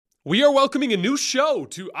We are welcoming a new show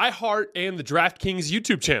to iHeart and the DraftKings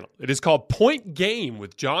YouTube channel. It is called Point Game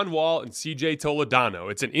with John Wall and CJ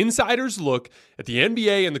Toledano. It's an insider's look at the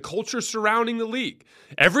NBA and the culture surrounding the league.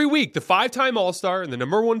 Every week, the five-time All-Star and the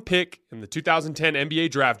number one pick in the 2010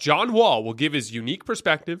 NBA draft, John Wall, will give his unique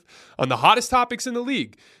perspective on the hottest topics in the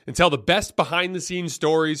league and tell the best behind-the-scenes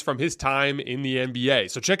stories from his time in the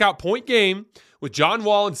NBA. So check out Point Game with John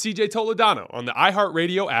Wall and CJ Toledano on the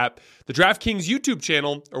iHeartRadio app, the DraftKings YouTube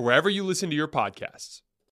channel, or wherever you listen to your podcasts.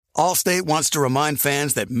 Allstate wants to remind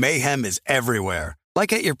fans that mayhem is everywhere,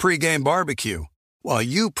 like at your pregame barbecue. While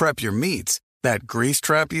you prep your meats, that grease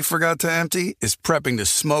trap you forgot to empty is prepping to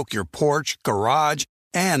smoke your porch, garage,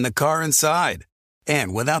 and the car inside.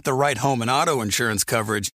 And without the right home and auto insurance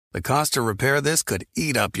coverage, the cost to repair this could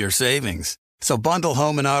eat up your savings. So bundle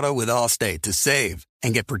home and auto with Allstate to save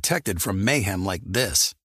and get protected from mayhem like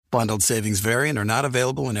this. Bundled savings vary and are not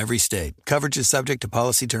available in every state. Coverage is subject to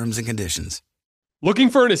policy terms and conditions.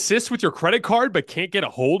 Looking for an assist with your credit card but can't get a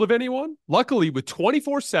hold of anyone? Luckily, with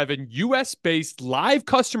 24/7 U.S.-based live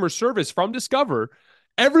customer service from Discover,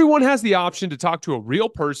 everyone has the option to talk to a real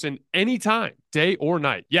person anytime, day or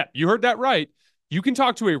night. Yeah, you heard that right. You can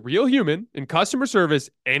talk to a real human in customer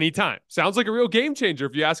service anytime. Sounds like a real game changer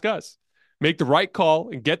if you ask us. Make the right call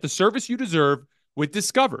and get the service you deserve with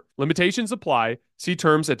Discover. Limitations apply. See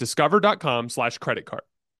terms at discover.com/creditcard.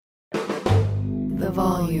 The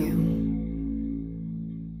Volume.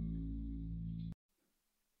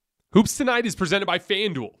 Hoops Tonight is presented by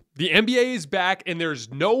FanDuel. The NBA is back, and there's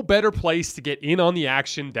no better place to get in on the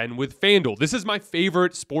action than with FanDuel. This is my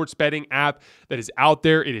favorite sports betting app that is out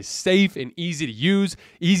there. It is safe and easy to use,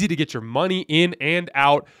 easy to get your money in and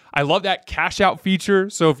out. I love that cash out feature.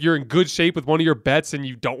 So if you're in good shape with one of your bets and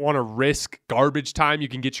you don't want to risk garbage time, you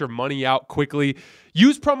can get your money out quickly.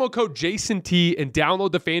 Use promo code JASONT and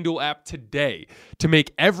download the FanDuel app today to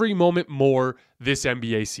make every moment more this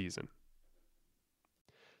NBA season.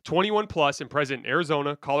 21 plus and present in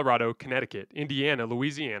Arizona, Colorado, Connecticut, Indiana,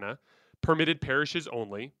 Louisiana, permitted parishes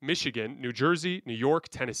only, Michigan, New Jersey, New York,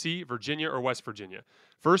 Tennessee, Virginia, or West Virginia.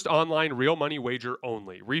 First online real money wager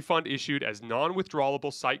only. Refund issued as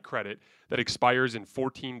non-withdrawable site credit that expires in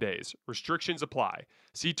 14 days. Restrictions apply.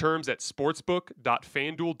 See terms at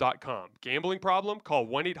sportsbook.fanduel.com. Gambling problem? Call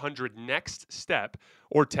 1-800-NEXT-STEP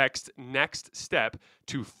or text NEXT STEP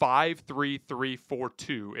to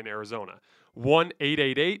 53342 in Arizona.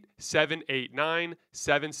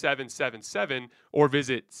 1-888-789-7777 or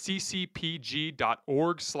visit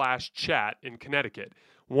ccpg.org/chat in Connecticut.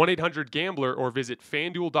 1-800-GAMBLER or visit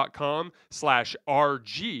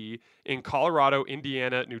fanduel.com/RG in Colorado,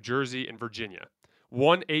 Indiana, New Jersey, and Virginia.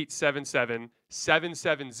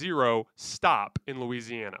 1-877-770-STOP in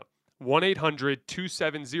Louisiana.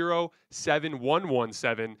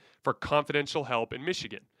 1-800-270-7117 for confidential help in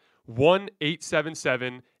Michigan.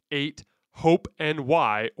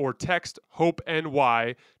 1-877-8-HOPE-NY or text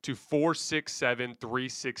HOPE-NY to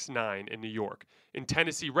 467-369 in New York. In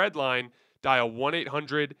Tennessee Redline, dial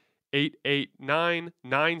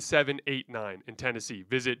 1-800-889-9789 in Tennessee.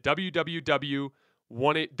 Visit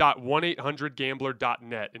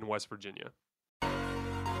www.1800gambler.net in West Virginia.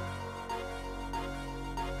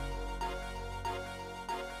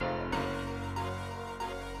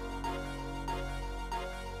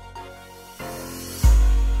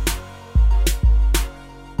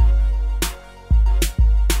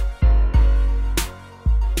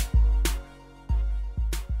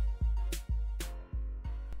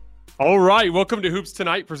 All right, welcome to Hoops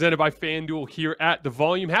Tonight, presented by FanDuel here at The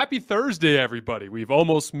Volume. Happy Thursday, everybody. We've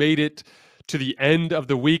almost made it to the end of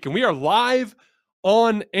the week, and we are live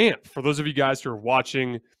on AMP. For those of you guys who are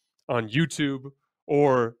watching on YouTube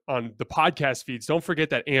or on the podcast feeds, don't forget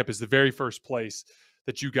that AMP is the very first place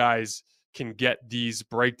that you guys can get these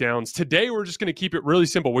breakdowns. Today, we're just going to keep it really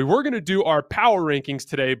simple. We were going to do our power rankings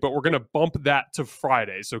today, but we're going to bump that to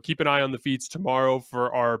Friday. So keep an eye on the feeds tomorrow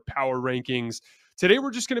for our power rankings. Today,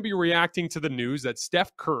 we're just going to be reacting to the news that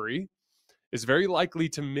Steph Curry is very likely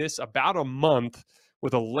to miss about a month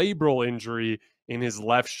with a labral injury in his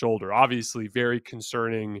left shoulder. Obviously, very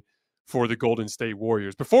concerning for the Golden State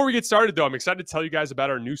Warriors. Before we get started, though, I'm excited to tell you guys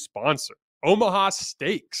about our new sponsor, Omaha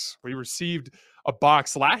Steaks. We received a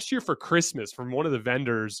box last year for Christmas from one of the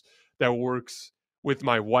vendors that works with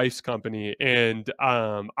my wife's company, and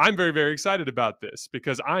I'm very, very excited about this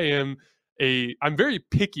because I'm very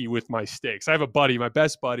picky with my steaks. I have a buddy, my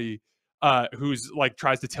best buddy, who's like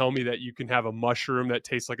tries to tell me that you can have a mushroom that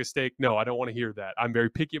tastes like a steak. No, I don't want to hear that. I'm very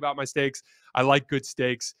picky about my steaks. I like good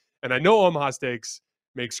steaks, and I know Omaha Steaks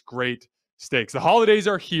makes great steaks. The holidays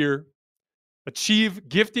are here. Achieve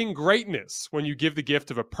gifting greatness when you give the gift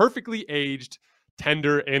of a perfectly aged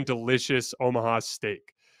tender and delicious Omaha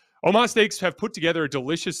steak. Omaha Steaks have put together a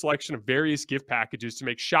delicious selection of various gift packages to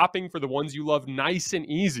make shopping for the ones you love nice and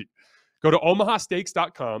easy. Go to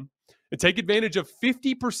omahasteaks.com and take advantage of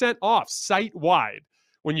 50% off site-wide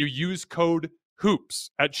when you use code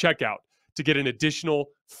HOOPS at checkout to get an additional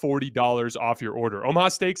 $40 off your order. Omaha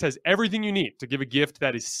Steaks has everything you need to give a gift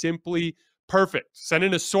that is simply perfect. Send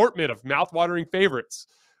an assortment of mouth-watering favorites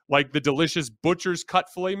like the delicious Butcher's Cut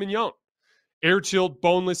Filet Mignon, air-chilled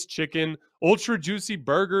boneless chicken, ultra-juicy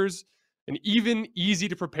burgers, and even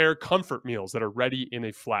easy-to-prepare comfort meals that are ready in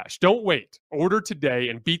a flash. Don't wait. Order today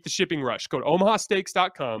and beat the shipping rush. Go to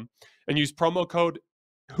omahasteaks.com and use promo code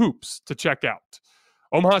HOOPS to check out.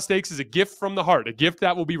 Omaha Steaks is a gift from the heart, a gift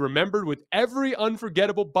that will be remembered with every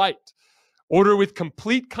unforgettable bite. Order with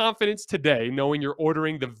complete confidence today, knowing you're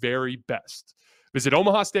ordering the very best. Visit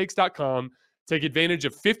omahasteaks.com. Take advantage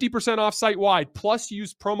of 50% off site-wide, plus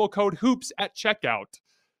use promo code HOOPS at checkout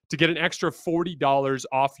to get an extra $40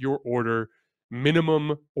 off your order.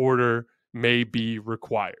 Minimum order may be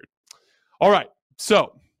required. All right,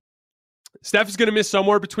 so Steph is going to miss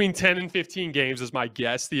somewhere between 10 and 15 games, is my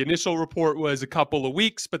guess. The initial report was a couple of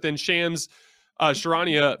weeks, but then Shams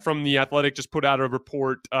Charania from The Athletic just put out a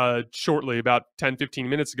report shortly, about 10, 15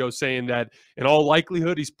 minutes ago, saying that in all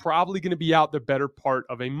likelihood, he's probably going to be out the better part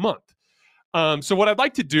of a month. So what I'd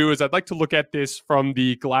like to do is I'd like to look at this from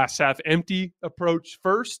the glass half empty approach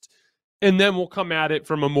first, and then we'll come at it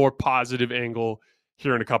from a more positive angle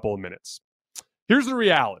here in a couple of minutes. Here's the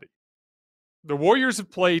reality. The Warriors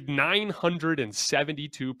have played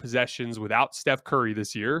 972 possessions without Steph Curry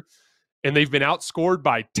this year, and they've been outscored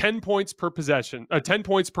by 10 points per possession, 10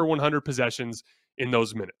 points per 100 possessions in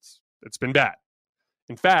those minutes. It's been bad.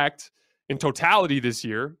 In fact, in totality this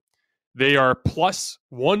year, they are plus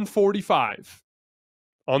 145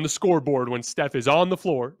 on the scoreboard when Steph is on the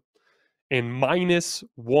floor and minus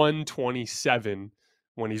 127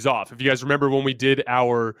 when he's off. If you guys remember when we did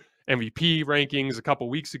our MVP rankings a couple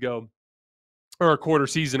weeks ago, or our quarter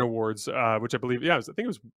season awards, which I believe, I think it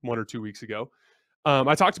was 1 or 2 weeks ago,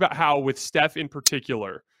 I talked about how with Steph in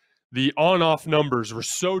particular, the on-off numbers were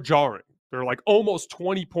so jarring. They're like almost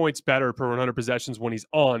 20 points better per 100 possessions when he's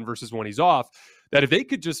on versus when he's off, that if they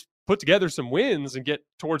could just put together some wins and get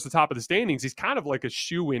towards the top of the standings, he's kind of like a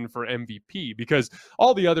shoe-in for MVP, because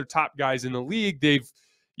all the other top guys in the league, they've,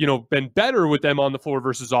 been better with them on the floor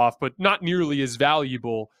versus off, but not nearly as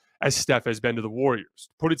valuable as Steph has been to the Warriors.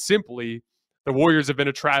 Put it simply, the Warriors have been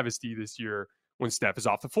a travesty this year when Steph is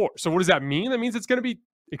off the floor. So what does that mean? That means it's going to be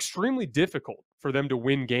extremely difficult for them to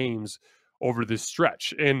win games over this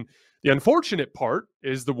stretch. And the unfortunate part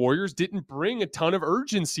is the Warriors didn't bring a ton of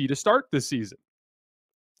urgency to start this season.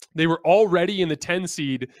 They were already in the 10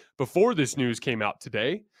 seed before this news came out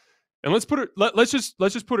today. And let's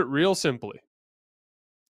just put it real simply.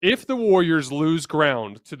 If the Warriors lose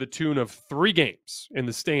ground to the tune of 3 games in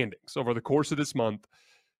the standings over the course of this month,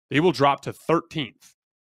 they will drop to 13th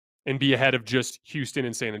and be ahead of just Houston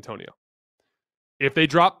and San Antonio. If they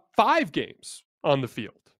drop 5 games on the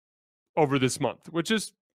field over this month, which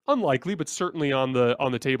is unlikely, but certainly on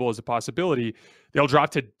the table as a possibility, they'll drop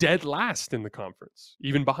to dead last in the conference,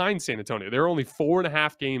 even behind San Antonio. They're only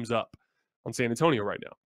 4.5 games up on San Antonio right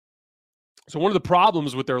now. So one of the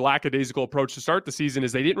problems with their lackadaisical approach to start the season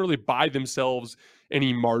is they didn't really buy themselves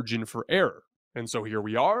any margin for error. And so here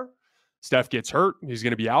we are. Steph gets hurt. He's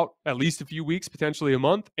going to be out at least a few weeks, potentially a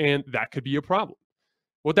month, and that could be a problem.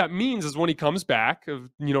 What that means is when he comes back,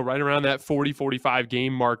 right around that 40, 45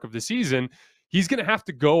 game mark of the season, he's going to have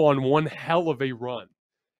to go on one hell of a run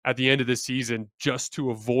at the end of the season just to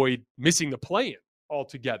avoid missing the play-in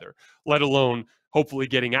altogether, let alone hopefully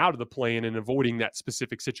getting out of the play-in and avoiding that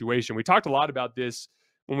specific situation. We talked a lot about this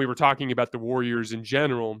when we were talking about the Warriors in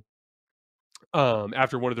general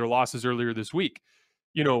after one of their losses earlier this week.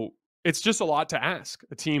 It's just a lot to ask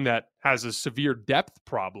a team that has a severe depth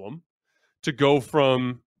problem to go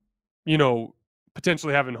from,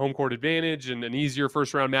 potentially having home court advantage and an easier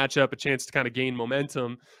first round matchup, a chance to kind of gain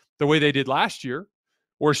momentum the way they did last year,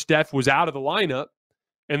 where Steph was out of the lineup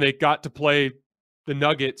and they got to play the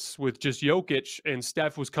Nuggets with just Jokic and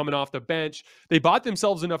Steph was coming off the bench. They bought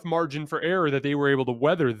themselves enough margin for error that they were able to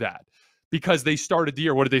weather that because they started the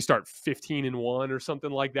year. What did they start? 15-1 or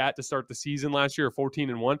something like that to start the season last year, or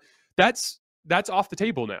 14-1. That's off the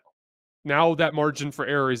table now. Now that margin for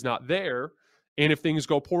error is not there. And if things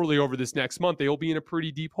go poorly over this next month, they'll be in a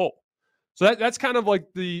pretty deep hole. So that's kind of like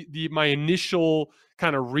my initial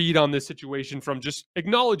kind of read on this situation from just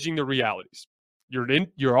acknowledging the realities.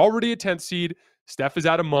 You're already a 10th seed. Steph is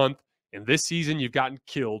out a month. And this season, you've gotten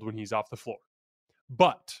killed when he's off the floor.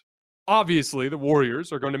 But obviously, the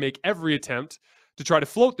Warriors are going to make every attempt to try to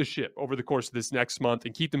float the ship over the course of this next month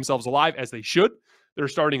and keep themselves alive, as they should. Their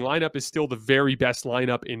starting lineup is still the very best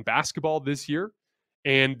lineup in basketball this year,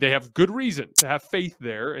 and they have good reason to have faith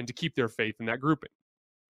there and to keep their faith in that grouping.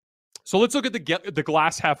 So let's look at the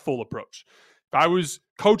glass half full approach. If I was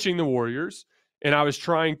coaching the Warriors and I was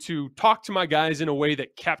trying to talk to my guys in a way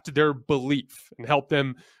that kept their belief and helped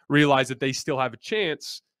them realize that they still have a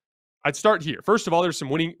chance, I'd start here. First of all, there's some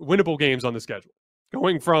winnable games on the schedule.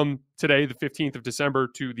 Going from today, the 15th of December,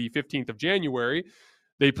 to the 15th of January,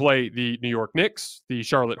 they play the New York Knicks, the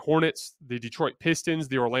Charlotte Hornets, the Detroit Pistons,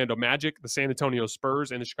 the Orlando Magic, the San Antonio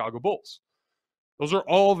Spurs, and the Chicago Bulls. Those are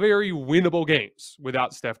all very winnable games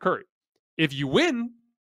without Steph Curry. If you win,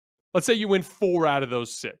 let's say you win 4 out of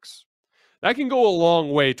those 6, that can go a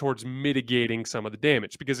long way towards mitigating some of the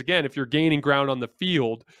damage. Because again, if you're gaining ground on the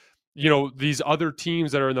field, these other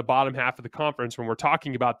teams that are in the bottom half of the conference, when we're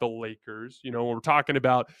talking about the Lakers, when we're talking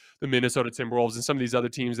about the Minnesota Timberwolves and some of these other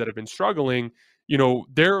teams that have been struggling,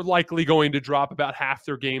 they're likely going to drop about half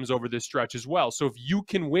their games over this stretch as well. So if you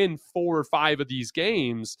can win 4 or 5 of these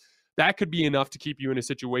games, that could be enough to keep you in a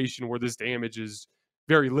situation where this damage is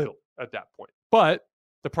very little at that point. But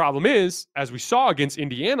the problem is, as we saw against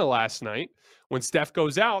Indiana last night, when Steph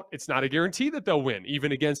goes out, it's not a guarantee that they'll win,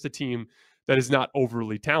 even against a team that is not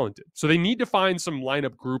overly talented. So they need to find some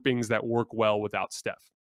lineup groupings that work well without Steph.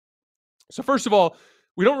 So first of all,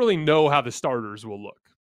 we don't really know how the starters will look.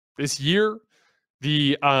 This year,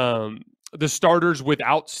 the starters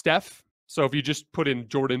without Steph, so if you just put in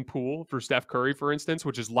Jordan Poole for Steph Curry, for instance,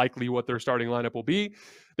 which is likely what their starting lineup will be,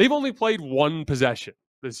 they've only played 1 possession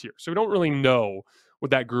this year. So we don't really know what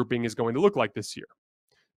that grouping is going to look like this year.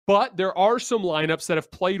 But there are some lineups that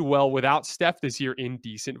have played well without Steph this year in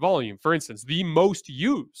decent volume. For instance, the most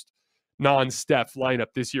used non-Steph lineup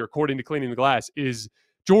this year, according to Cleaning the Glass, is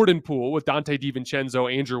Jordan Poole with Dante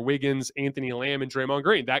DiVincenzo, Andrew Wiggins, Anthony Lamb, and Draymond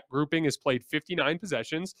Green. That grouping has played 59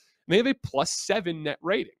 possessions, and they have a +7 net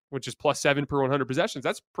rating, which is +7 per 100 possessions.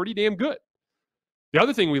 That's pretty damn good. The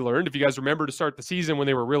other thing we learned, if you guys remember to start the season when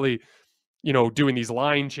they were really, doing these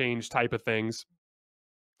line change type of things,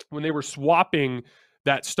 when they were swapping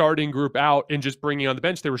that starting group out and just bringing on the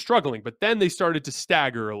bench, they were struggling. But then they started to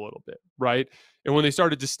stagger a little bit, right? And when they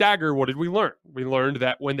started to stagger, what did we learn? We learned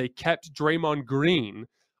that when they kept Draymond Green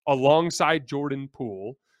alongside Jordan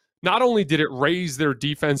Poole, not only did it raise their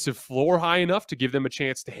defensive floor high enough to give them a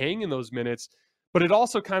chance to hang in those minutes, but it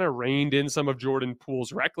also kind of reined in some of Jordan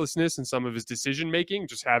Poole's recklessness and some of his decision-making,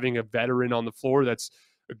 just having a veteran on the floor that's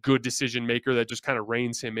a good decision maker that just kind of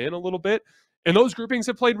reins him in a little bit. And those groupings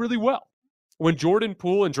have played really well. When Jordan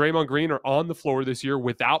Poole and Draymond Green are on the floor this year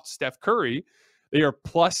without Steph Curry, they are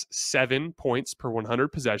 +7 points per 100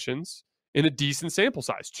 possessions in a decent sample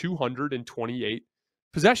size, 228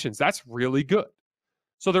 possessions. That's really good.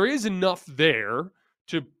 So there is enough there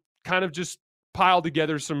to kind of just pile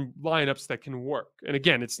together some lineups that can work. And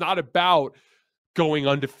again, it's not about going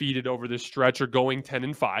undefeated over this stretch or going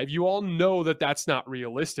 10-5. You all know that that's not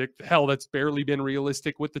realistic. Hell, that's barely been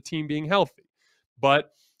realistic with the team being healthy.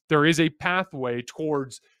 But there is a pathway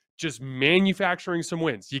towards just manufacturing some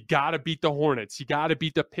wins. You got to beat the Hornets. You got to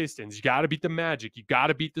beat the Pistons. You got to beat the Magic. You got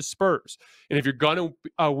to beat the Spurs. And if you're going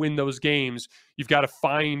to win those games, you've got to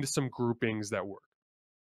find some groupings that work.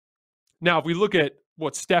 Now, if we look at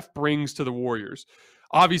what Steph brings to the Warriors,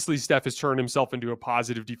 obviously Steph has turned himself into a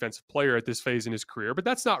positive defensive player at this phase in his career, but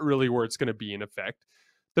that's not really where it's going to be in effect.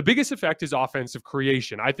 The biggest effect is offensive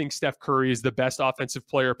creation. I think Steph Curry is the best offensive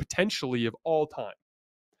player potentially of all time,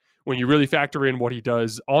 when you really factor in what he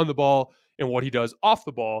does on the ball and what he does off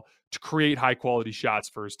the ball to create high-quality shots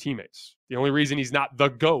for his teammates. The only reason he's not the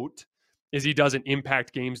GOAT is he doesn't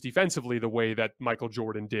impact games defensively the way that Michael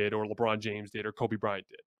Jordan did or LeBron James did or Kobe Bryant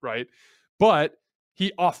did, right? But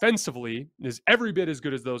he offensively is every bit as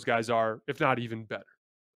good as those guys are, if not even better.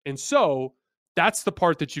 And so that's the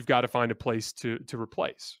part that you've got to find a place to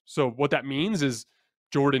replace. So what that means is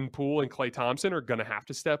Jordan Poole and Klay Thompson are going to have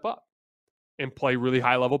to step up and play really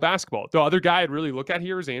high-level basketball. The other guy I'd really look at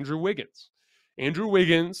here is Andrew Wiggins. Andrew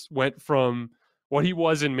Wiggins went from what he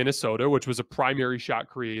was in Minnesota, which was a primary shot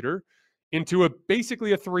creator, into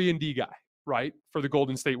basically a 3-and-D guy, right, for the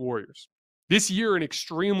Golden State Warriors. This year, in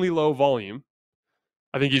extremely low volume,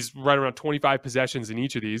 I think he's right around 25 possessions in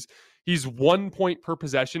each of these. He's 1 point per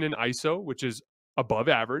possession in ISO, which is above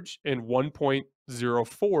average, and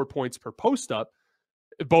 1.04 points per post-up,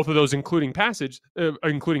 both of those including passes.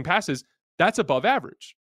 That's above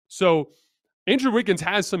average. So Andrew Wiggins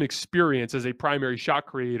has some experience as a primary shot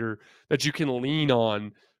creator that you can lean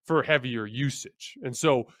on for heavier usage. And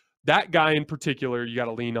so that guy in particular, you got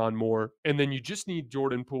to lean on more. And then you just need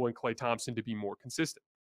Jordan Poole and Klay Thompson to be more consistent.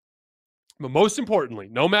 But most importantly,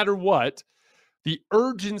 no matter what, the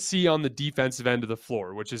urgency on the defensive end of the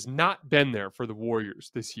floor, which has not been there for the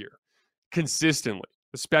Warriors this year consistently,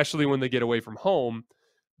 especially when they get away from home,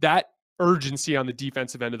 that urgency on the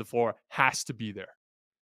defensive end of the floor has to be there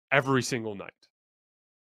every single night.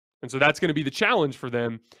 And so that's going to be the challenge for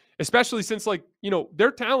them, especially since,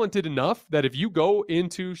 they're talented enough that if you go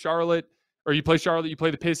into Charlotte, or you play Charlotte, you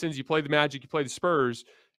play the Pistons, you play the Magic, you play the Spurs,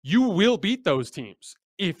 you will beat those teams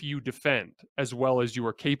if you defend as well as you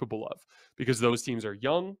are capable of, because those teams are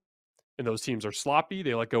young and those teams are sloppy.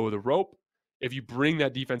 They let go of the rope. If you bring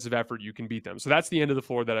that defensive effort, you can beat them. So that's the end of the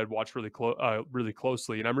floor that I'd watch really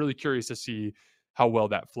closely, and I'm really curious to see how well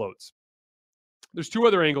that floats. There's two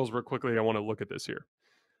other angles real quickly I want to look at this here.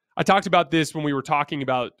 I talked about this when we were talking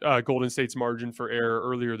about Golden State's margin for error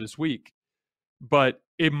earlier this week, but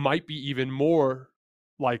it might be even more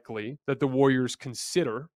likely that the Warriors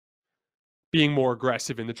consider being more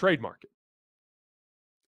aggressive in the trade market.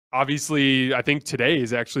 Obviously, I think today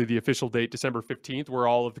is actually the official date, December 15th, where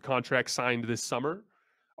all of the contracts signed this summer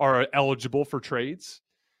are eligible for trades.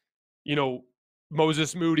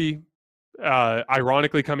 Moses Moody,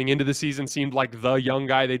 ironically, coming into the season, seemed like the young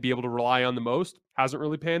guy they'd be able to rely on the most. Hasn't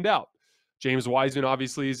really panned out. James Wiseman,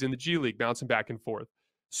 obviously, is in the G League, bouncing back and forth.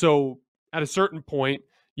 So at a certain point,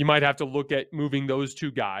 you might have to look at moving those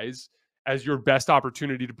two guys as your best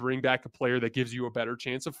opportunity to bring back a player that gives you a better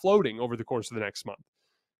chance of floating over the course of the next month.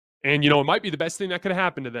 And, it might be the best thing that could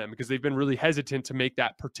happen to them because they've been really hesitant to make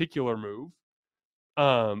that particular move.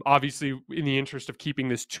 Obviously, in the interest of keeping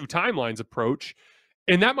this two timelines approach.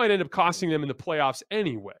 And that might end up costing them in the playoffs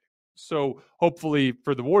anyway. So hopefully,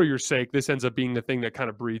 for the Warriors' sake, this ends up being the thing that kind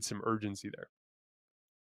of breeds some urgency there.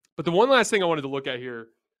 But the one last thing I wanted to look at here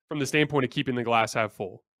from the standpoint of keeping the glass half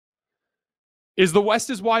full is the West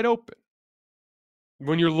is wide open.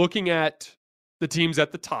 When you're looking at the teams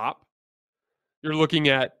at the top, you're looking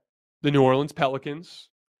at the New Orleans Pelicans,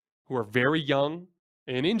 who are very young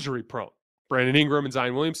and injury prone. Brandon Ingram and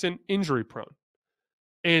Zion Williamson, injury prone.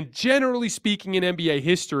 And generally speaking, in NBA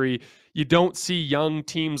history, you don't see young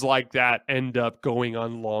teams like that end up going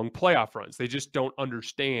on long playoff runs. They just don't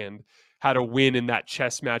understand how to win in that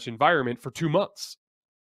chess match environment for 2 months.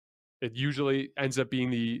 It usually ends up being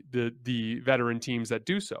the veteran teams that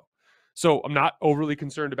do so. So I'm not overly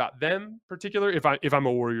concerned about them, particular if I'm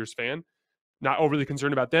a Warriors fan. Not overly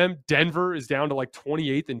concerned about them. Denver is down to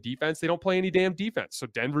 28th in defense. They don't play any damn defense. So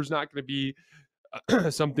Denver's not going to be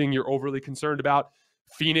something you're overly concerned about.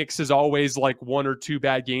 Phoenix is always 1 or 2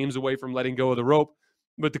 bad games away from letting go of the rope.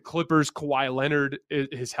 But the Clippers, Kawhi Leonard,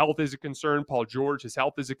 his health is a concern. Paul George, his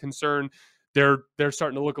health is a concern. They're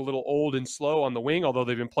starting to look a little old and slow on the wing, although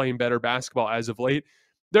they've been playing better basketball as of late.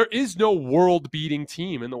 There is no world-beating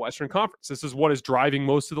team in the Western Conference. This is what is driving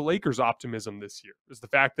most of the Lakers' optimism this year, is the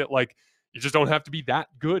fact that you just don't have to be that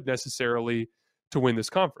good necessarily to win this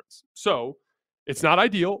conference. So it's not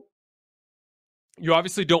ideal. You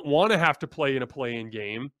obviously don't want to have to play in a play-in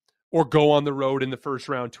game or go on the road in the first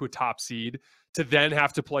round to a top seed to then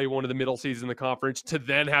have to play one of the middle seeds in the conference to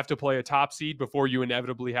then have to play a top seed before you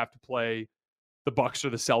inevitably have to play the Bucks or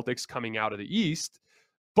the Celtics coming out of the East.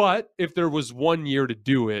 But if there was 1 year to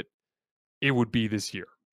do it, it would be this year.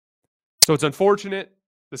 So it's unfortunate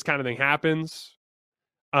this kind of thing happens.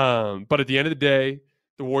 But at the end of the day,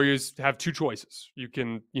 the Warriors have 2 choices. You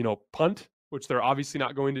can, punt, which they're obviously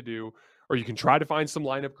not going to do, or you can try to find some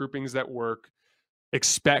lineup groupings that work,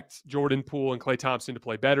 expect Jordan Poole and Klay Thompson to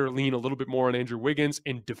play better, lean a little bit more on Andrew Wiggins,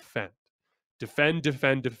 and defend.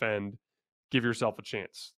 Defend. Give yourself a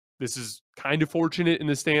chance. This is kind of fortunate in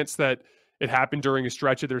the stance that it happened during a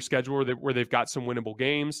stretch of their schedule where they've got some winnable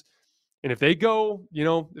games. And if they go,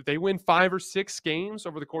 if they win 5 or 6 games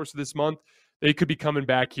over the course of this month, they could be coming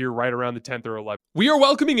back here right around the 10th or 11th. We are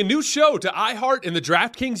welcoming a new show to iHeart and the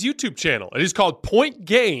DraftKings YouTube channel. It is called Point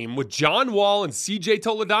Game with John Wall and CJ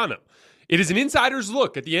Toledano. It is an insider's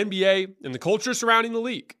look at the NBA and the culture surrounding the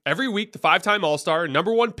league. Every week, the 5-time All-Star and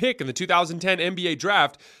 #1 pick in the 2010 NBA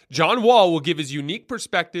Draft, John Wall will give his unique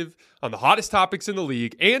perspective on the hottest topics in the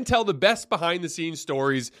league and tell the best behind-the-scenes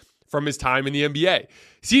stories from his time in the NBA.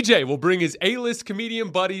 CJ will bring his A-list comedian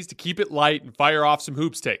buddies to keep it light and fire off some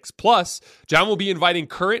hoops takes. Plus, John will be inviting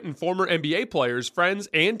current and former NBA players, friends,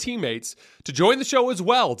 and teammates to join the show as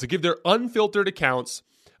well to give their unfiltered accounts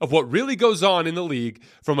of what really goes on in the league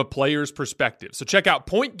from a player's perspective. So check out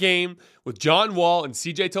Point Game with John Wall and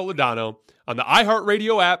CJ Toledano on the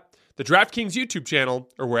iHeartRadio app, the DraftKings YouTube channel,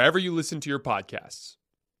 or wherever you listen to your podcasts.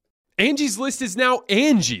 Angie's List is now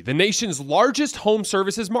Angie, the nation's largest home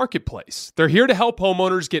services marketplace. They're here to help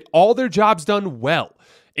homeowners get all their jobs done well.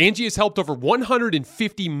 Angie has helped over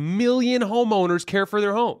 150 million homeowners care for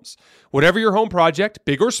their homes. Whatever your home project,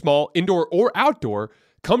 big or small, indoor or outdoor,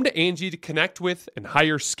 come to Angie to connect with and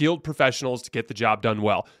hire skilled professionals to get the job done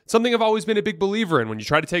well. Something I've always been a big believer in. When you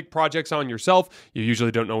try to take projects on yourself, you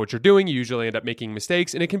usually don't know what you're doing. You usually end up making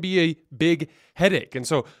mistakes, and it can be a big headache. And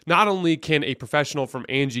so not only can a professional from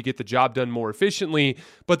Angie get the job done more efficiently,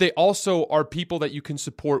 but they also are people that you can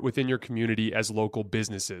support within your community as local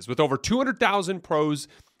businesses. With over 200,000 pros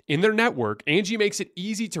in their network, Angie makes it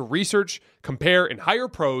easy to research, compare, and hire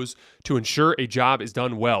pros to ensure a job is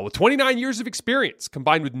done well. With 29 years of experience,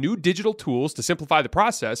 combined with new digital tools to simplify the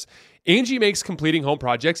process, Angie makes completing home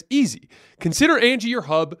projects easy. Consider Angie your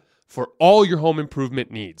hub for all your home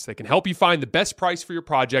improvement needs. They can help you find the best price for your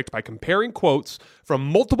project by comparing quotes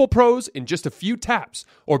from multiple pros in just a few taps,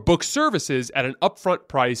 or book services at an upfront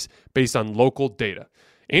price based on local data.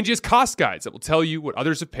 Angie has cost guides that will tell you what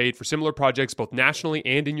others have paid for similar projects both nationally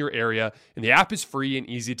and in your area, and the app is free and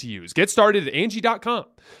easy to use. Get started at Angie.com.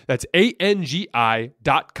 That's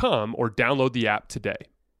ANGI.com, or download the app today.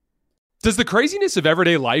 Does the craziness of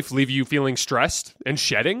everyday life leave you feeling stressed and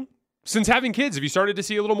shedding? Since having kids, have you started to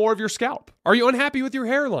see a little more of your scalp? Are you unhappy with your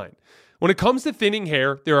hairline? When it comes to thinning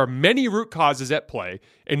hair, there are many root causes at play,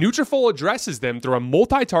 and Nutrafol addresses them through a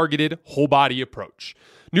multi-targeted, whole-body approach.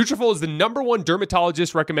 Nutrafol is the #1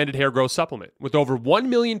 dermatologist-recommended hair growth supplement, with over 1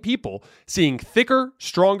 million people seeing thicker,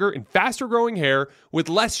 stronger, and faster-growing hair with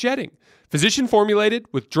less shedding. Physician-formulated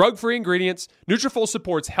with drug-free ingredients, Nutrafol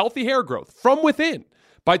supports healthy hair growth from within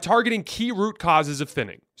by targeting key root causes of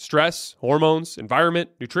thinning: stress, hormones,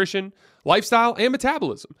 environment, nutrition, lifestyle, and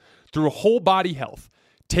metabolism through whole-body health.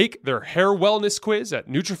 Take their hair wellness quiz at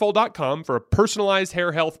Nutrafol.com for a personalized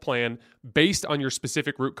hair health plan based on your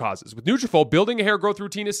specific root causes. With Nutrafol, building a hair growth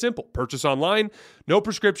routine is simple. Purchase online, no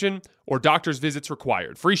prescription or doctor's visits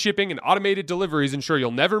required. Free shipping and automated deliveries ensure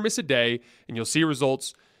you'll never miss a day, and you'll see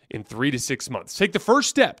results in 3 to 6 months. Take the first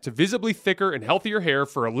step to visibly thicker and healthier hair.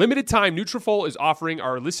 For a limited time, Nutrafol is offering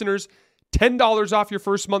our listeners $10 off your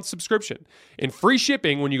first month subscription and free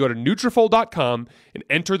shipping when you go to Nutrafol.com and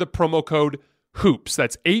enter the promo code HOOPS.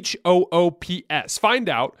 That's HOOPS. Find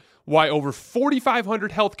out why over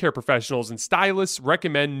 4,500 healthcare professionals and stylists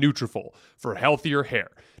recommend Nutrafol for healthier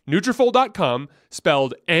hair. Nutrafol.com,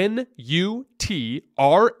 spelled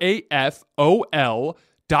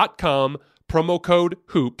Nutrafol.com, promo code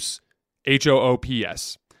HOOPS,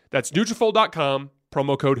 HOOPS. That's Nutrafol.com,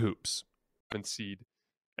 promo code HOOPS. And seed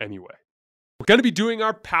anyway. We're going to be doing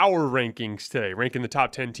our power rankings today, ranking the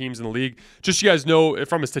top 10 teams in the league. Just so you guys know,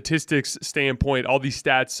 from a statistics standpoint, all these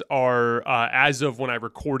stats are as of when I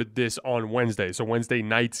recorded this on Wednesday. So Wednesday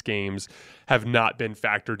night's games have not been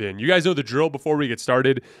factored in. You guys know the drill. Before we get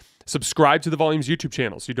started, subscribe to the Volumes YouTube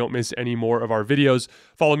channel so you don't miss any more of our videos.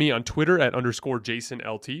 Follow me on Twitter at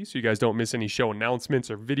 _JasonLT so you guys don't miss any show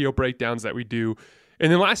announcements or video breakdowns that we do. And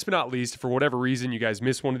then last but not least, for whatever reason you guys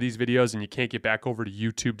miss one of these videos and you can't get back over to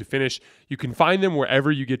YouTube to finish, you can find them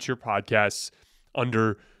wherever you get your podcasts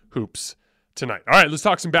under Hoops Tonight. All right, let's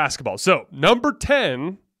talk some basketball. So, number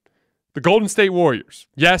 10, the Golden State Warriors.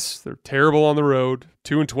 Yes, they're terrible on the road,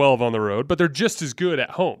 2-12 on the road, but they're just as good at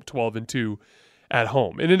home, 12-2 at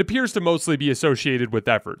home. And it appears to mostly be associated with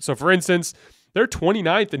effort. So, for instance, they're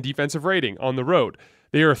 29th in defensive rating on the road.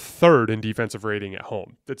 They are 3rd in defensive rating at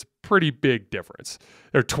home. That's a pretty big difference.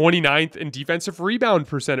 They're 29th in defensive rebound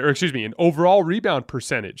percentage, in overall rebound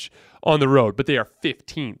percentage on the road, but they are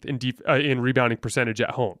 15th in rebounding percentage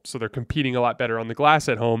at home. So they're competing a lot better on the glass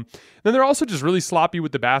at home. And then they're also just really sloppy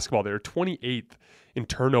with the basketball. They're 28th in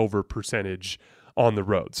turnover percentage on the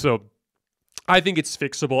road. So I think it's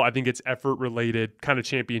fixable. I think it's effort-related, kind of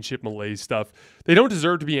championship malaise stuff. They don't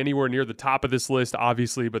deserve to be anywhere near the top of this list,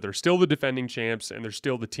 obviously, but they're still the defending champs, and they're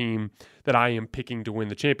still the team that I am picking to win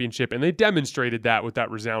the championship, and they demonstrated that with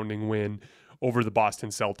that resounding win over the Boston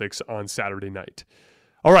Celtics on Saturday night.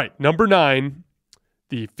 All right, number 9,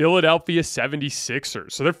 the Philadelphia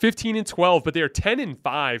 76ers. So they're 15-12, but they are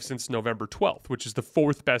 10-5 since November 12th, which is the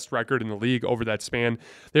 4th best record in the league over that span.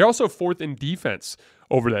 They're also 4th in defense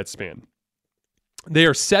over that span. They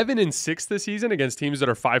are 7-6 this season against teams that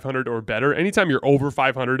are 500 or better. Anytime you're over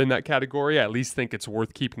 500 in that category, I at least think it's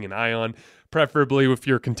worth keeping an eye on. Preferably, if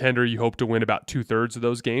you're a contender, you hope to win about 2/3 of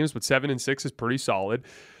those games, but 7-6 is pretty solid.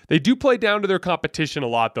 They do play down to their competition a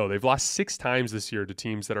lot, though. They've lost 6 times this year to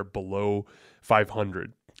teams that are below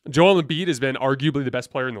 500. Joel Embiid has been arguably the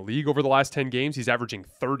best player in the league over the last 10 games. He's averaging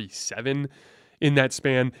 37 in that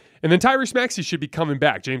span. And then Tyrese Maxey should be coming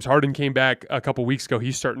back. James Harden came back a couple weeks ago.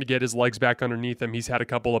 He's starting to get his legs back underneath him. He's had a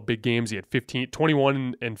couple of big games. He had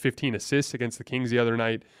 21 and 15 assists against the Kings the other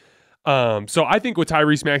night. So I think with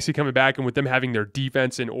Tyrese Maxey coming back and with them having their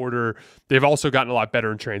defense in order, they've also gotten a lot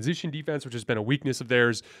better in transition defense, which has been a weakness of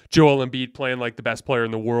theirs. Joel Embiid playing like the best player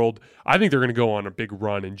in the world. I think they're going to go on a big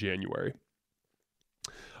run in January.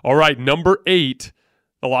 All right, number 8,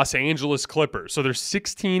 the Los Angeles Clippers. So they're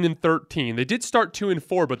 16-13. They did start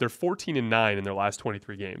 2-4, but they're 14-9 in their last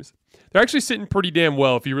 23 games. They're actually sitting pretty damn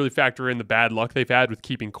well if you really factor in the bad luck they've had with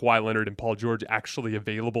keeping Kawhi Leonard and Paul George actually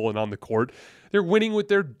available and on the court. They're winning with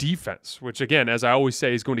their defense, which, again, as I always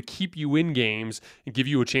say, is going to keep you in games and give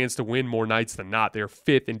you a chance to win more nights than not. They're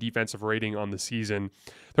 5th in defensive rating on the season.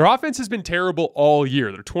 Their offense has been terrible all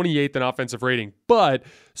year. They're 28th in offensive rating, but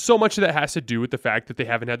so much of that has to do with the fact that they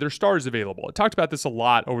haven't had their stars available. I talked about this a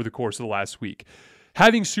lot over the course of the last week.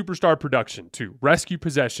 Having superstar production to rescue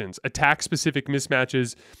possessions, attack specific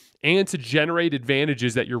mismatches, and to generate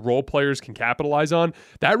advantages that your role players can capitalize on,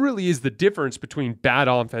 that really is the difference between bad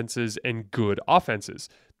offenses and good offenses.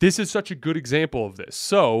 This is such a good example of this.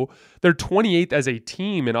 So they're 28th as a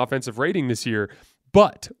team in offensive rating this year,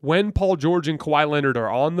 but when Paul George and Kawhi Leonard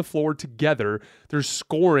are on the floor together, they're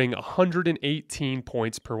scoring 118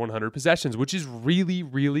 points per 100 possessions, which is really,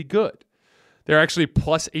 really good. They're actually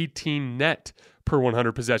plus 18 net per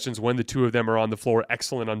 100 possessions when the two of them are on the floor,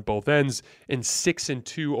 excellent on both ends, and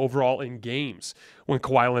 6-2 overall in games when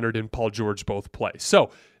Kawhi Leonard and Paul George both play. So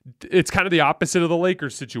it's kind of the opposite of the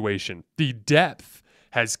Lakers situation. The depth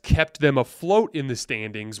has kept them afloat in the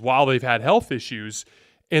standings while they've had health issues,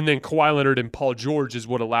 and then Kawhi Leonard and Paul George is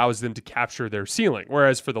what allows them to capture their ceiling.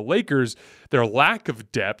 Whereas for the Lakers, their lack of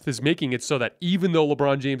depth is making it so that even though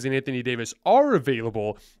LeBron James and Anthony Davis are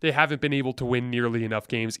available, they haven't been able to win nearly enough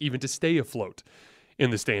games even to stay afloat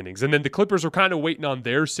in the standings. And then the Clippers were kind of waiting on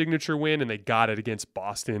their signature win, and they got it against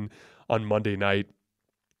Boston on Monday night.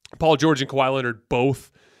 Paul George and Kawhi Leonard both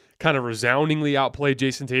kind of resoundingly outplayed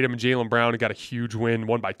Jason Tatum and Jaylen Brown and got a huge win,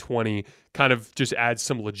 won by 20, kind of just adds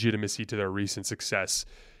some legitimacy to their recent success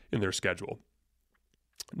in their schedule.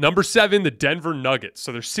 Number 7, the Denver Nuggets.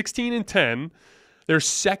 So they're 16-10. They're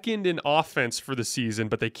second in offense for the season,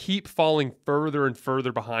 but they keep falling further and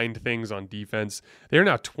further behind things on defense. They're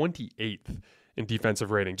now 28th in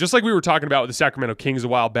defensive rating. Just like we were talking about with the Sacramento Kings a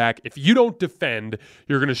while back, if you don't defend,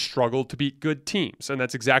 you're going to struggle to beat good teams. And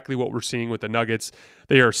that's exactly what we're seeing with the Nuggets.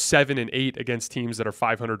 They are 7-8 against teams that are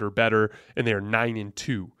 500 or better, and they are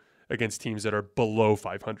 9-2 against teams that are below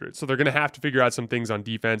 500. So they're going to have to figure out some things on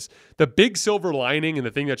defense. The big silver lining and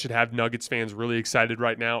the thing that should have Nuggets fans really excited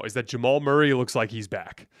right now is that Jamal Murray looks like he's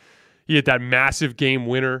back. He hit that massive game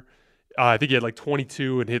winner. I think he had like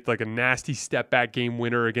 22 and hit like a nasty step back game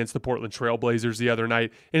winner against the Portland Trailblazers the other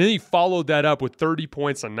night. And then he followed that up with 30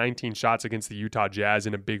 points on 19 shots against the Utah Jazz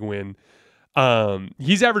in a big win.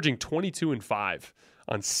 He's averaging 22-5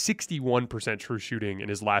 on 61% true shooting in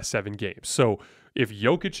his last 7 games. So if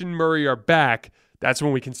Jokic and Murray are back, that's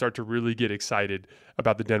when we can start to really get excited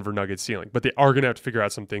about the Denver Nuggets ceiling. But they are going to have to figure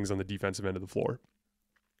out some things on the defensive end of the floor.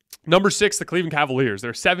 Number 6, the Cleveland Cavaliers.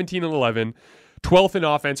 They're 17-11. 12th in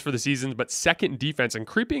offense for the season, but second in defense and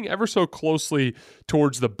creeping ever so closely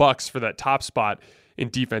towards the Bucks for that top spot in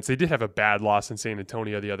defense. They did have a bad loss in San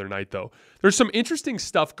Antonio the other night, though. There's some interesting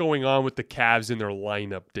stuff going on with the Cavs in their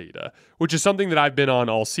lineup data, which is something that I've been on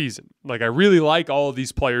all season. Like, I really like all of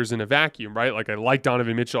these players in a vacuum, right? Like, I like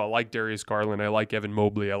Donovan Mitchell, I like Darius Garland, I like Evan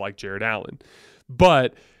Mobley, I like Jared Allen.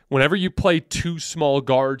 But whenever you play two small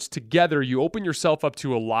guards together, you open yourself up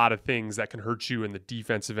to a lot of things that can hurt you in the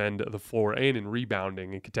defensive end of the floor and in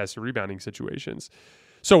rebounding and contested rebounding situations.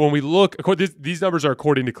 So when we look, these numbers are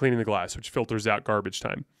according to Cleaning the Glass, which filters out garbage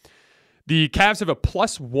time. The Cavs have a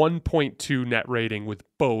plus 1.2 net rating with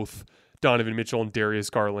both Donovan Mitchell and Darius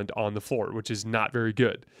Garland on the floor, which is not very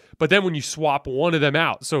good. But then when you swap one of them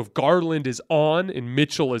out, so if Garland is on and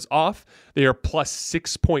Mitchell is off, they are plus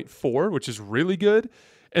 6.4, which is really good.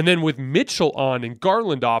 And then with Mitchell on and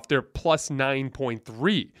Garland off, they're plus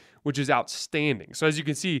 9.3, which is outstanding. So as you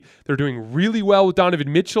can see, they're doing really well with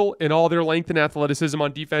Donovan Mitchell in all their length and athleticism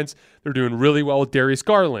on defense. They're doing really well with Darius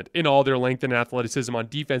Garland in all their length and athleticism on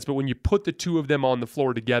defense. But when you put the two of them on the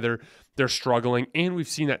floor together, they're struggling. And we've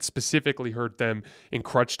seen that specifically hurt them in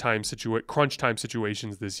crunch time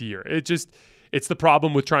situations this year. It's the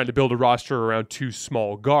problem with trying to build a roster around two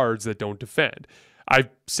small guards that don't defend. I've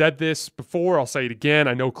said this before, I'll say it again.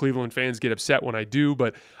 I know Cleveland fans get upset when I do,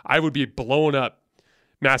 but I would be blowing up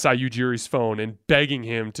Masai Ujiri's phone and begging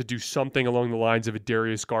him to do something along the lines of a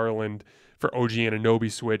Darius Garland for OG Anunoby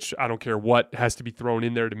switch. I don't care what has to be thrown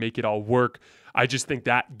in there to make it all work. I just think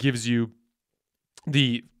that gives you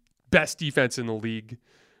the best defense in the league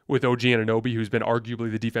with OG Anunoby, who's been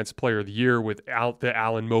arguably the defensive player of the year without the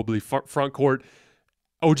Allen Mobley front court.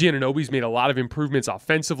 OG Anunoby's made a lot of improvements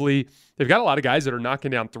offensively. They've got a lot of guys that are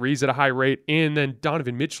knocking down threes at a high rate. And then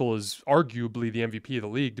Donovan Mitchell is arguably the MVP of the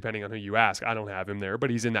league, depending on who you ask. I don't have him there,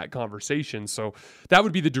 but he's in that conversation. So that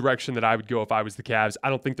would be the direction that I would go if I was the Cavs. I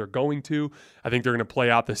don't think they're going to. I think they're going to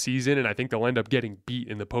play out the season, and I think they'll end up getting beat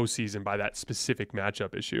in the postseason by that specific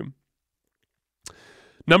matchup issue.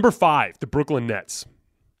 Number 5, the Brooklyn Nets.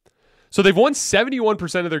 So they've won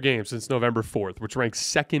 71% of their games since November 4th, which ranks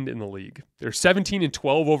second in the league. They're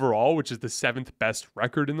 17-12 overall, which is the 7th best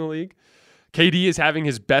record in the league. KD is having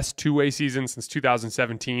his best two-way season since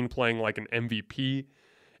 2017, playing like an MVP.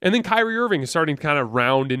 And then Kyrie Irving is starting to kind of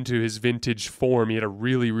round into his vintage form. He had a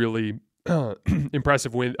really, really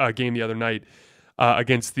impressive game the other night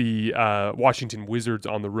against the Washington Wizards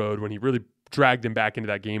on the road when he really dragged them back into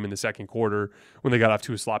that game in the second quarter when they got off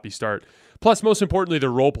to a sloppy start. Plus, most importantly,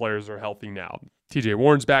 their role players are healthy now. TJ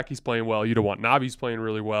Warren's back. He's playing well. Yuta Watanabe's playing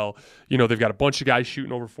really well. You know, they've got a bunch of guys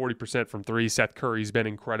shooting over 40% from three. Seth Curry's been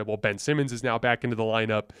incredible. Ben Simmons is now back into the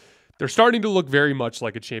lineup. They're starting to look very much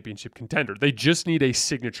like a championship contender. They just need a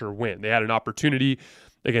signature win. They had an opportunity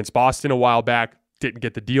against Boston a while back, didn't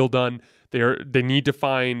get the deal done. They need to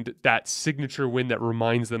find that signature win that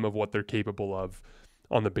reminds them of what they're capable of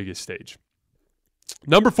on the biggest stage.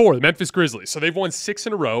 Number 4, the Memphis Grizzlies. So they've won 6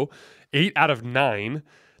 in a row, 8 out of 9.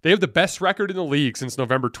 They have the best record in the league since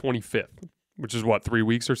November 25th, which is 3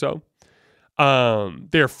 weeks or so.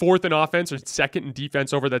 They're 4th in offense or 2nd in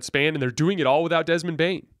defense over that span, and they're doing it all without Desmond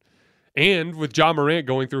Bane. And with Ja Morant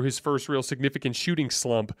going through his first real significant shooting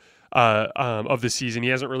slump of the season, he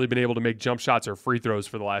hasn't really been able to make jump shots or free throws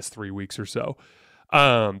for the last 3 weeks or so.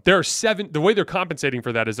 There are 7. The way they're compensating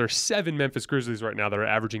for that is there are 7 Memphis Grizzlies right now that are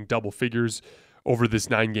averaging double figures over this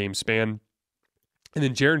 9-game span. And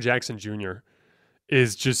then Jaren Jackson Jr.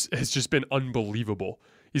 has just been unbelievable.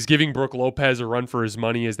 He's giving Brook Lopez a run for his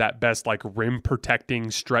money as that best rim protecting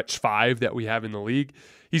stretch 5 that we have in the league.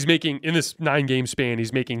 He's making, in this 9-game span,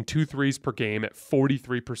 he's making 2 threes per game at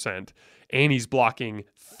 43%, and he's blocking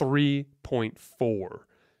 3.4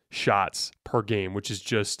 shots per game, which is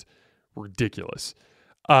just ridiculous.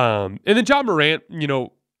 And then Ja Morant,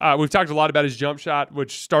 we've talked a lot about his jump shot,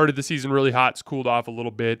 which started the season really hot. It's cooled off a little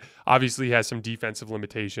bit. Obviously, he has some defensive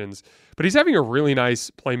limitations, but he's having a really nice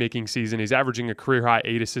playmaking season. He's averaging a career-high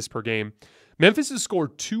 8 assists per game. Memphis has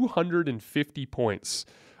scored 250 points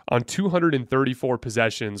on 234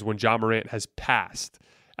 possessions when Ja Morant has passed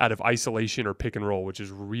out of isolation or pick and roll, which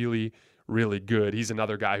is really, really good. He's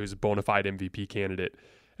another guy who's a bona fide MVP candidate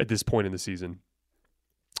at this point in the season.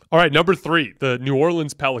 All right, number 3, the New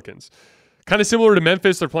Orleans Pelicans. Kind of similar to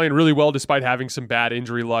Memphis, they're playing really well despite having some bad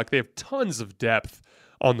injury luck. They have tons of depth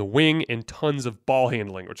on the wing and tons of ball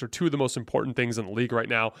handling, which are 2 of the most important things in the league right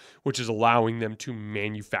now, which is allowing them to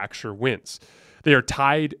manufacture wins. They are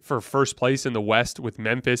tied for first place in the West with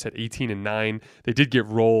Memphis at 18-9. They did get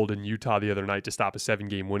rolled in Utah the other night to stop a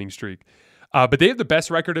 7-game winning streak. But they have the best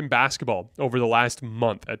record in basketball over the last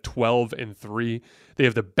month at 12-3. They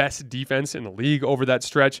have the best defense in the league over that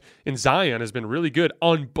stretch. And Zion has been really good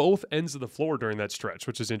on both ends of the floor during that stretch,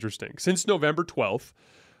 which is interesting. Since November 12th,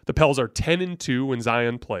 the Pels are 10-2 when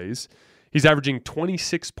Zion plays. He's averaging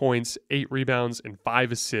 26 points, 8 rebounds, and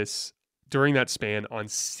 5 assists during that span on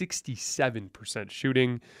 67%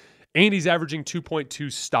 shooting. And he's averaging 2.2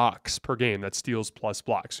 stocks per game. That's steals plus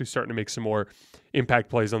blocks. So he's starting to make some more impact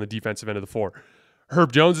plays on the defensive end of the floor.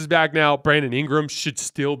 Herb Jones is back now. Brandon Ingram should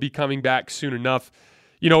still be coming back soon enough.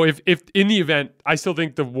 If in the event, I still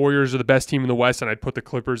think the Warriors are the best team in the West, and I'd put the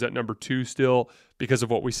Clippers at number 2 still because of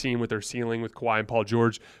what we've seen with their ceiling with Kawhi and Paul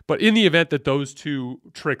George. But in the event that those 2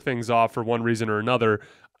 trick things off for one reason or another,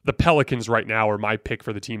 the Pelicans right now are my pick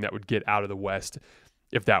for the team that would get out of the West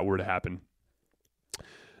if that were to happen.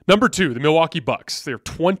 Number 2, the Milwaukee Bucks. They're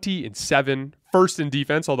 20-7, first in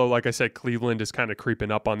defense, although, like I said, Cleveland is kind of creeping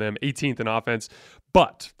up on them, 18th in offense.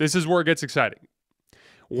 But this is where it gets exciting.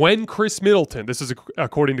 When Chris Middleton, this is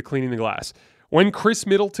according to Cleaning the Glass, when Chris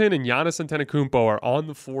Middleton and Giannis Antetokounmpo are on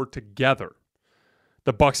the floor together,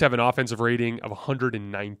 the Bucks have an offensive rating of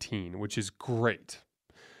 119, which is great.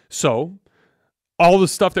 So, all the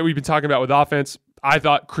stuff that we've been talking about with offense, I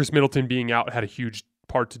thought Chris Middleton being out had a huge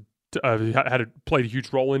part played a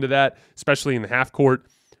huge role into that, especially in the half court.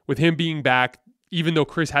 With him being back, even though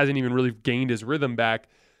Chris hasn't even really gained his rhythm back,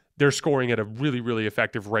 they're scoring at a really, really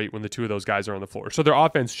effective rate when the 2 of those guys are on the floor. So their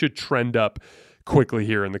offense should trend up quickly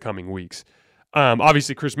here in the coming weeks.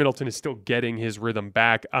 Obviously, Chris Middleton is still getting his rhythm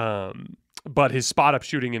back, but his spot-up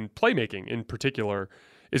shooting and playmaking in particular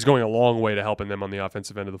is going a long way to helping them on the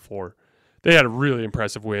offensive end of the floor. They had a really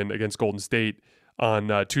impressive win against Golden State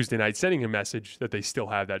on Tuesday night, sending a message that they still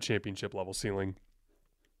have that championship level ceiling.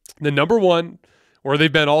 The number 1 where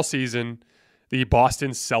they've been all season, the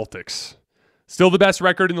Boston Celtics. Still the best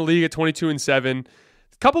record in the league at 22-7.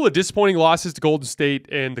 A couple of disappointing losses to Golden State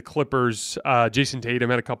and the Clippers. Jason Tatum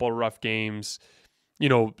had a couple of rough games. You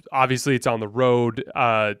know, obviously it's on the road.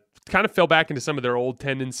 Kind of fell back into some of their old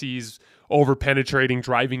tendencies, over-penetrating,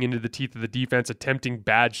 driving into the teeth of the defense, attempting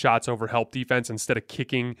bad shots over help defense instead of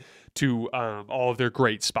kicking to all of their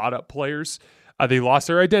great spot-up players. They lost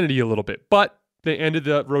their identity a little bit, but they ended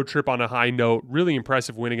the road trip on a high note. Really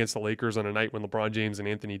impressive win against the Lakers on a night when LeBron James and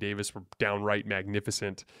Anthony Davis were downright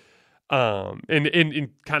magnificent. And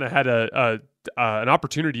kind of had an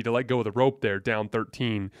opportunity to let go of the rope there, down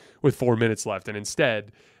 13 with 4 minutes left. And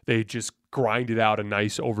instead, they just grinded out a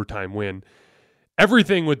nice overtime win.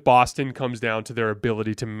 Everything with Boston comes down to their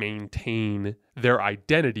ability to maintain their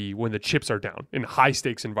identity when the chips are down in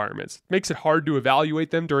high-stakes environments. It makes it hard to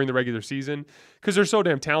evaluate them during the regular season because they're so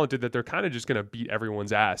damn talented that they're kind of just going to beat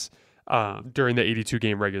everyone's ass during the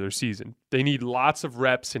 82-game regular season. They need lots of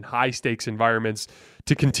reps in high-stakes environments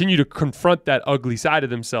to continue to confront that ugly side of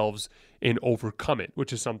themselves and overcome it,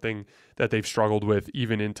 which is something that they've struggled with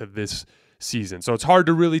even into this season. So it's hard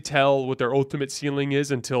to really tell what their ultimate ceiling is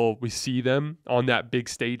until we see them on that big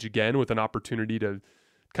stage again with an opportunity to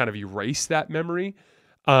kind of erase that memory.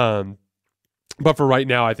 But for right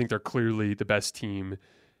now, I think they're clearly the best team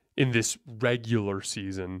in this regular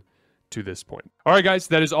season to this point. All right, guys,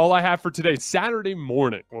 that is all I have for today. Saturday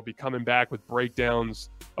morning, we'll be coming back with breakdowns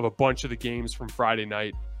of a bunch of the games from Friday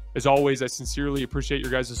night. As always, I sincerely appreciate your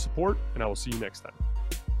guys' support, and I will see you next time.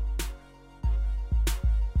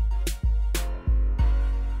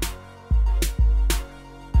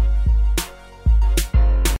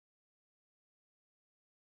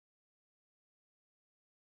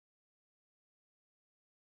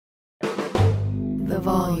 The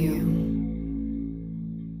Volume.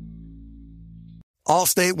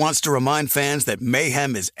 Allstate wants to remind fans that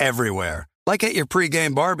mayhem is everywhere, like at your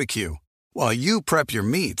pregame barbecue. While you prep your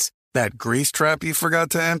meats, that grease trap you forgot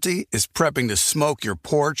to empty is prepping to smoke your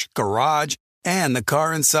porch, garage, and the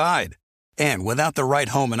car inside. And without the right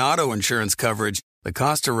home and auto insurance coverage, the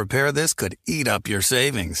cost to repair this could eat up your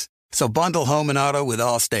savings. So bundle home and auto with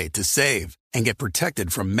Allstate to save and get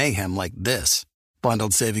protected from mayhem like this.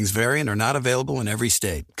 Bundled savings vary and are not available in every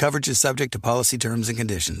state. Coverage is subject to policy terms and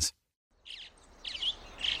conditions.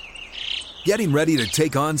 Getting ready to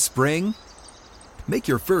take on spring? Make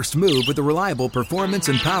your first move with the reliable performance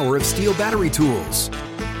and power of Steel battery tools.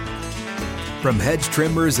 From hedge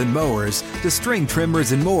trimmers and mowers to string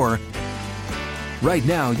trimmers and more, right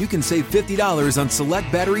now you can save $50 on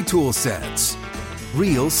select battery tool sets.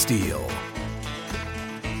 Real Steel.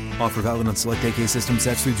 Offer valid on select AK system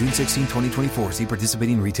sets through June 16, 2024. See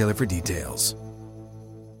participating retailer for details.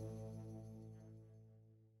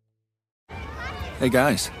 Hey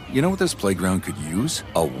guys, you know what this playground could use?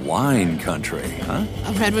 A wine country, huh?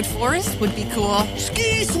 A redwood forest would be cool.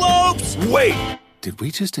 Ski slopes! Wait! Did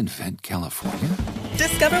we just invent California?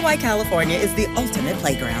 Discover why California is the ultimate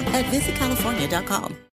playground at visitcalifornia.com.